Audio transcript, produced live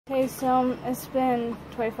Okay, so it's been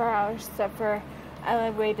 24 hours, except for I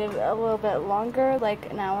waited a little bit longer,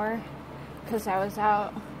 like an hour, because I was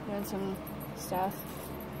out doing some stuff,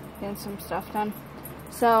 getting some stuff done.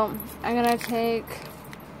 So I'm gonna take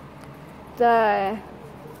the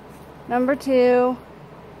number 2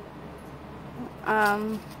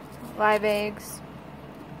 live eggs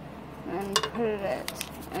and put it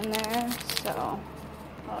in there. So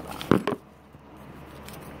hold on.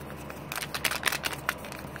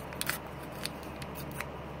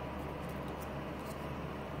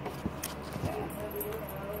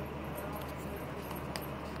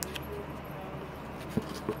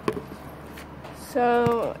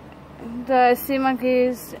 So the sea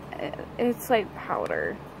monkeys, it's like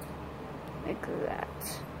powder, like that.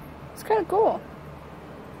 It's kind of cool.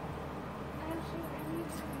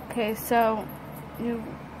 Okay, so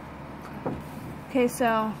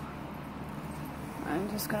I'm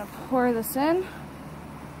just gonna pour this in.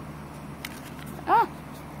 Ah,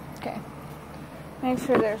 okay. Make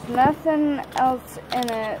sure there's nothing else in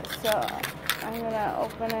it, so I'm gonna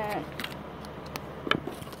open it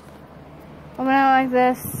like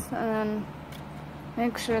this, and then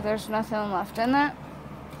make sure there's nothing left in it.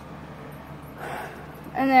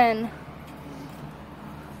 And then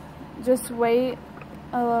just wait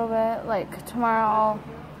a little bit, like tomorrow I'll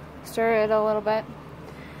stir it a little bit.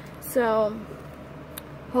 So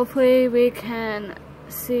hopefully we can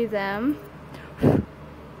see them.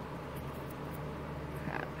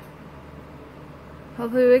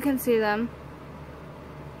 Hopefully we can see them.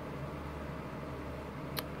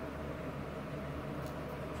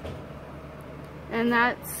 And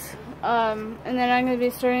that's, and then I'm going to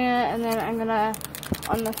be stirring it, and then I'm going to,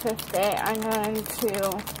 on the 5th day, I'm going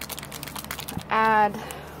to add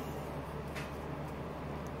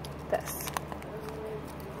this.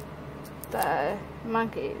 The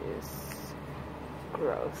monkeys'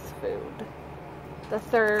 growth food. The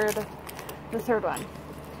third one.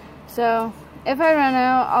 So, if I run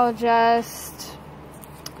out, I'll just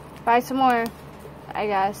buy some more, I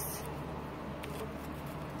guess.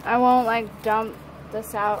 I won't like dump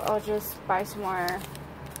this out, I'll just buy some more.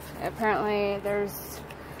 Apparently there's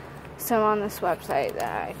some on this website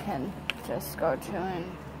that I can just go to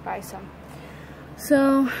and buy some.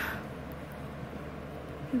 So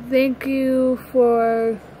thank you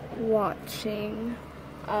for watching.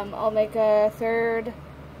 I'll make a 3rd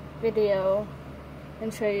video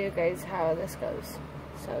and show you guys how this goes.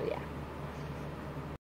 So yeah.